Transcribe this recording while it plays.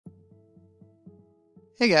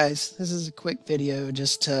Hey guys, this is a quick video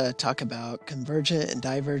just to talk about convergent and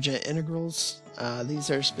divergent integrals.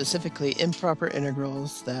 These are specifically improper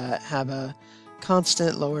integrals that have a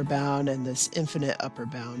constant lower bound and this infinite upper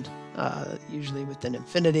bound, usually with an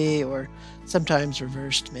infinity or sometimes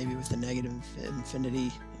reversed maybe with a negative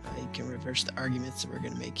infinity. You can reverse the arguments that we're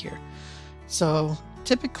going to make here. So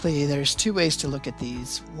typically there's two ways to look at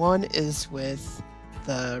these. One is with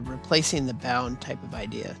the replacing the bound type of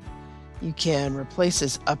idea. You can replace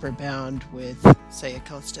this upper bound with, say, a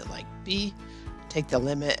constant like b, take the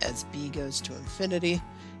limit as b goes to infinity,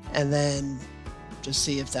 and then just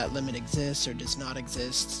see if that limit exists or does not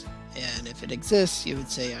exist. And if it exists, you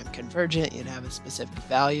would say I'm convergent. You'd have a specific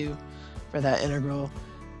value for that integral.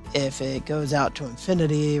 If it goes out to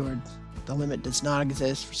infinity or the limit does not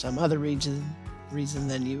exist for some other reason,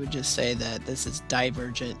 then you would just say that this is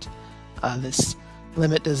divergent. This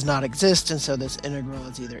limit does not exist, and so this integral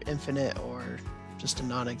is either infinite or just a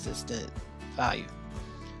non-existent value.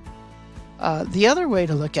 The other way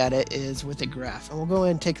to look at it is with a graph, and we'll go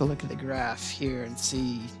ahead and take a look at the graph here and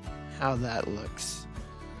see how that looks.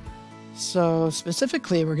 So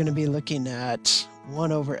specifically we're going to be looking at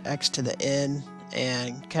 1 over x to the n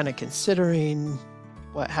and kind of considering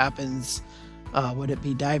what happens. Would it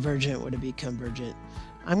be divergent? Would it be convergent?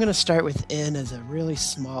 I'm going to start with n as a really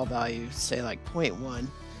small value, say like 0.1.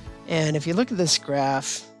 And if you look at this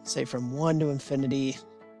graph, say from 1 to infinity,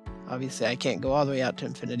 obviously I can't go all the way out to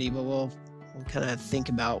infinity, but we'll kind of think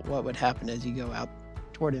about what would happen as you go out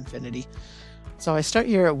toward infinity. So I start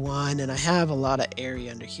here at 1, and I have a lot of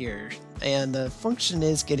area under here. And the function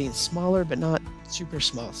is getting smaller, but not super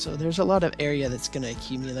small. So there's a lot of area that's going to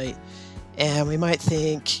accumulate. And we might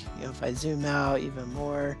think, if I zoom out even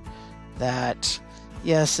more, that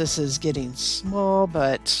yes, this is getting small,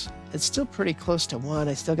 but it's still pretty close to 1.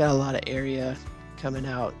 I still got a lot of area coming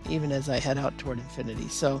out, even as I head out toward infinity.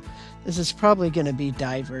 So this is probably going to be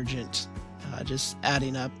divergent, just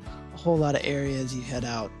adding up a whole lot of area as you head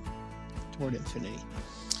out toward infinity.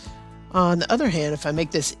 On the other hand, if I make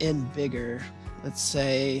this n bigger, let's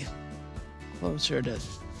say closer to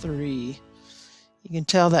 3, you can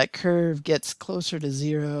tell that curve gets closer to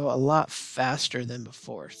 0 a lot faster than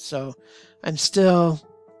before. So I'm still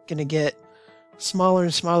going to get smaller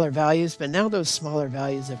and smaller values, but now those smaller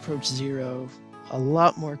values approach 0 a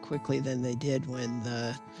lot more quickly than they did when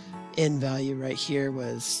the n value right here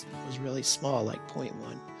was really small, like 0.1.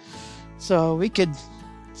 So we could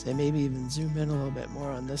say maybe even zoom in a little bit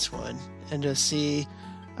more on this one and just see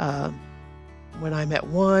when I'm at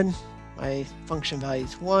 1, my function value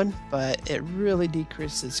is 1, but it really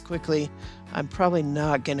decreases quickly. I'm probably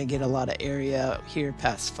not going to get a lot of area here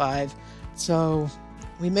past 5. So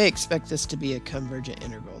we may expect this to be a convergent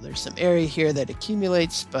integral. There's some area here that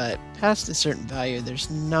accumulates, but past a certain value,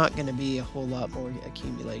 there's not going to be a whole lot more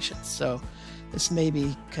accumulation. So this may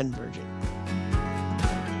be convergent.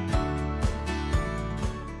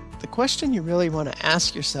 The question you really want to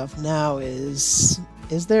ask yourself now is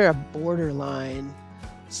there a borderline,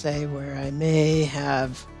 say, where I may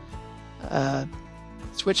have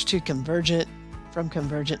switched to convergent from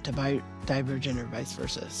convergent to divergent or vice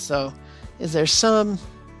versa? So is there some,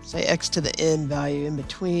 say, x to the n value in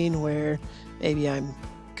between where maybe I'm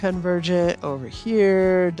convergent over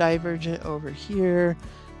here, divergent over here,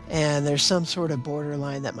 and there's some sort of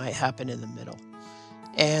borderline that might happen in the middle?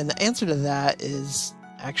 And the answer to that is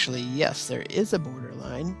actually yes, there is a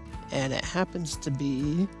borderline, and it happens to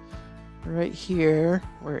be right here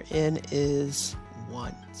where n is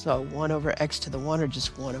 1. So 1 over x to the 1 or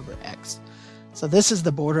just 1 over x. So this is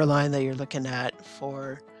the borderline that you're looking at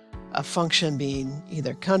for a function being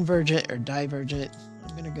either convergent or divergent.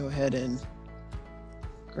 I'm going to go ahead and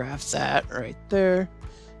graph that right there.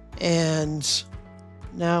 And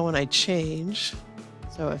now when I change,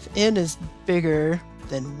 so if n is bigger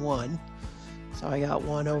than 1, so I got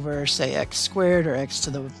 1 over, say, x squared or x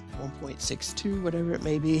to the 1.62, whatever it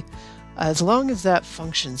may be, as long as that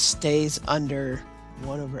function stays under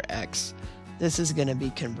 1 over x, this is going to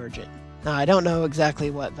be convergent. Now, I don't know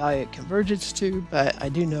exactly what value it converges to, but I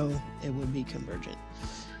do know it would be convergent.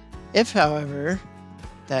 If, however,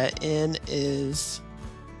 that n is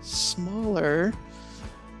smaller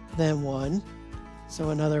than 1,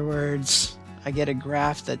 so in other words, I get a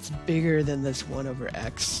graph that's bigger than this 1 over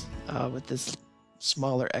x with this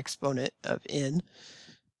smaller exponent of n,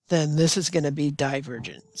 then this is going to be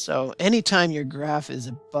divergent. So anytime your graph is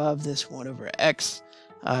above this 1 over x,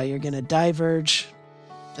 you're going to diverge.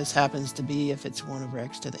 This happens to be, if it's 1 over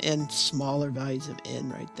x to the n, smaller values of n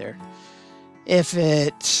right there. If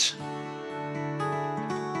it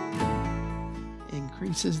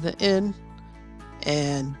increases the n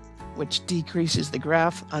and which decreases the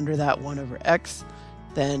graph under that 1 over x,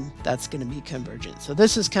 then that's going to be convergent. So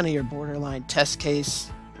this is kind of your borderline test case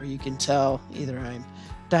where you can tell either I'm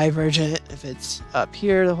divergent if it's up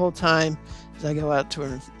here the whole time as I go out to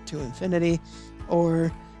infinity,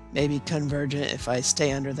 or maybe convergent if I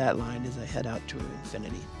stay under that line as I head out to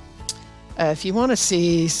infinity. If you want to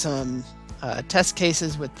see some test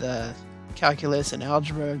cases with the calculus and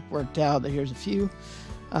algebra worked out, here's a few.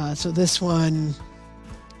 So this one,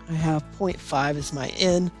 I have 0.5 as my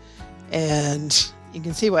n, and you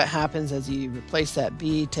can see what happens as you replace that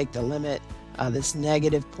b, take the limit. This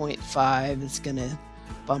negative 0.5 is going to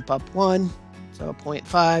bump up 1, so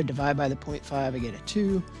 0.5, divide by the 0.5, I get a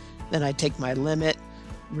 2. Then I take my limit.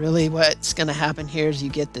 Really what's going to happen here is you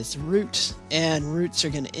get this root, and roots are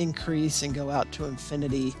going to increase and go out to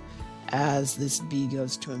infinity as this b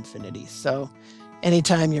goes to infinity. So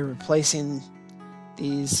anytime you're replacing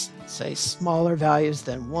these, say, smaller values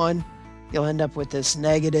than 1, you'll end up with this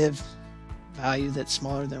negative value that's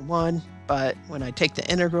smaller than 1. But when I take the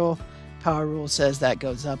integral, power rule says that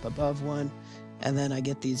goes up above 1, and then I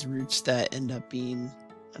get these roots that end up being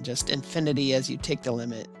just infinity as you take the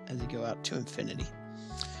limit as you go out to infinity.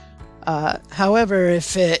 However,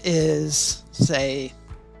 if it is, say,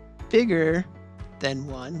 bigger than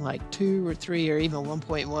 1, like 2 or 3 or even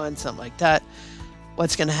 1.1, something like that,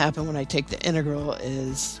 what's going to happen when I take the integral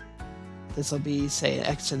is this will be, say,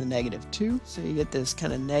 x to the negative 2. So you get this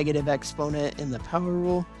kind of negative exponent in the power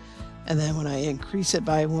rule. And then when I increase it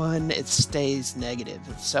by 1, it stays negative.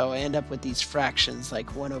 So I end up with these fractions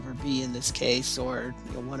like 1 over b in this case, or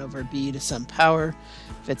 1 over b to some power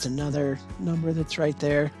if it's another number that's right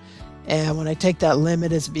there. And when I take that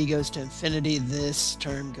limit as b goes to infinity, this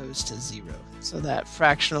term goes to 0. So that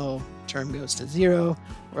fractional term goes to 0.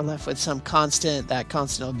 We're left with some constant. That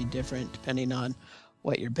constant will be different depending on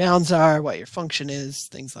what your bounds are, what your function is,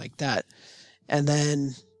 things like that. And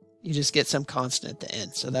then you just get some constant at the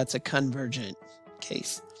end. So that's a convergent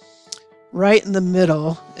case. Right in the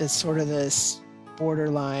middle is sort of this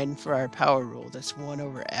borderline for our power rule, this 1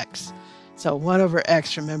 over x. So 1 over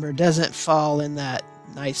x, remember, doesn't fall in that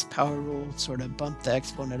nice power rule, sort of bump the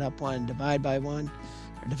exponent up 1, divide by 1,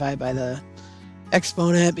 or divide by the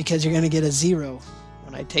exponent, because you're going to get a 0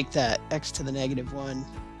 when I take that x to the negative 1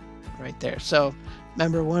 right there. So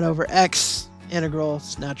remember, 1 over x, integral,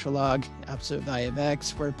 it's natural log, absolute value of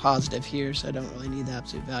x. We're positive here, so I don't really need the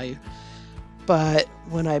absolute value. But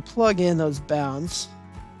when I plug in those bounds,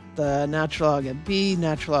 the natural log of b,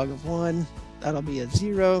 natural log of 1, that'll be a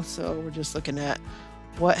 0. So we're just looking at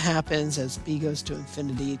what happens as b goes to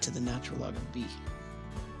infinity to the natural log of b.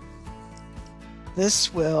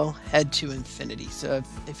 This will head to infinity. So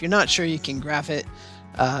if you're not sure, you can graph it.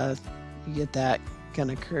 You get that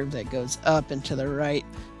kind of curve that goes up and to the right,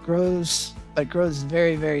 grows, but grows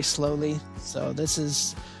very, very slowly. So this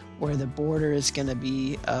is where the border is going to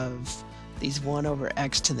be of these 1 over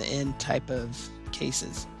x to the n type of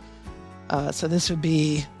cases. So this would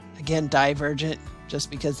be, again, divergent,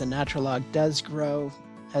 just because the natural log does grow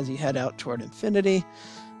as you head out toward infinity.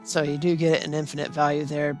 So you do get an infinite value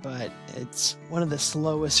there, but it's one of the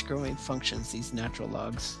slowest growing functions, these natural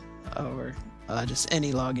logs, or just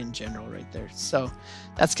any log in general right there. So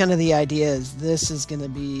that's kind of the idea, is this is going to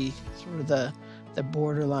be sort of the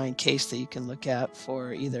borderline case that you can look at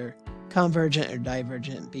for either convergent or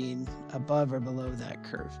divergent being above or below that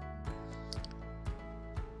curve.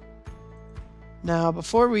 Now,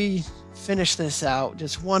 before we finish this out,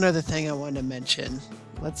 just one other thing I wanted to mention.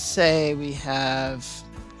 Let's say we have,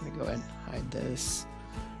 I'm going to go ahead and hide this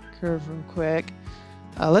curve real quick.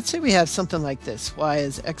 Let's say we have something like this, y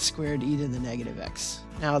is x squared e to the negative x.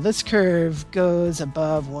 Now this curve goes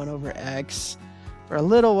above 1 over x for a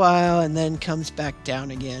little while and then comes back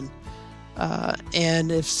down again.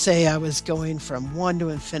 And if, say, I was going from 1 to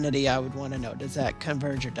infinity, I would want to know, does that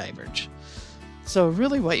converge or diverge? So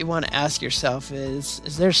really what you want to ask yourself is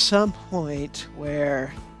there some point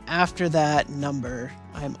where after that number,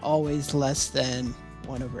 I'm always less than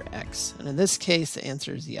 1 over x? And in this case, the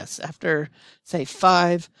answer is yes. After, say,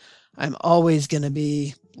 5, I'm always going to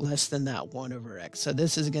be less than that 1 over x. So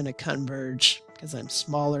this is going to converge because I'm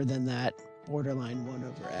smaller than that borderline 1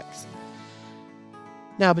 over x.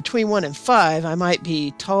 Now, between 1 and 5, I might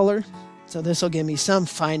be taller. So this will give me some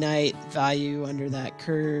finite value under that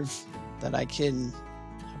curve that I can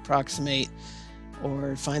approximate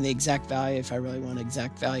or find the exact value if I really want an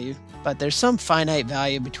exact value. But there's some finite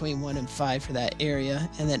value between 1 and 5 for that area.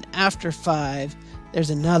 And then after 5,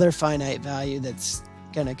 there's another finite value that's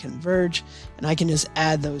going to converge. And I can just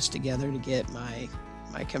add those together to get my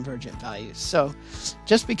convergent values. So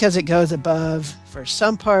just because it goes above for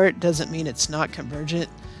some part doesn't mean it's not convergent.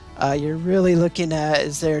 You're really looking at,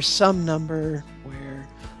 is there some number where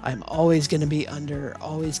I'm always going to be under,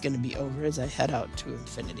 always going to be over as I head out to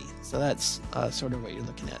infinity? So that's sort of what you're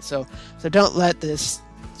looking at. So don't let this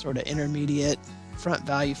sort of intermediate front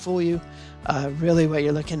value fool you. Really what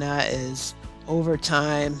you're looking at is over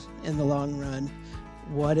time, in the long run,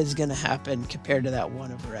 what is going to happen compared to that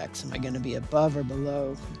 1 over x? Am I going to be above or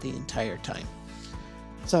below the entire time?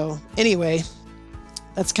 So anyway,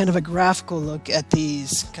 that's kind of a graphical look at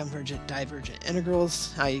these convergent divergent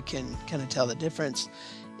integrals, how you can kind of tell the difference.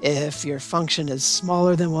 If your function is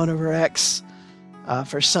smaller than 1 over x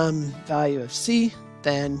for some value of c,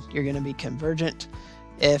 then you're going to be convergent.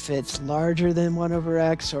 If it's larger than 1 over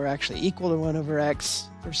x, or actually equal to 1 over x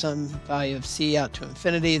for some value of c out to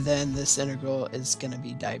infinity, then this integral is going to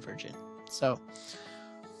be divergent. So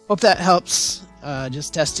hope that helps,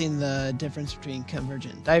 just testing the difference between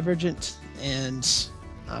convergent and divergent. And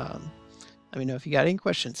let me know if you got any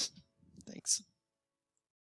questions.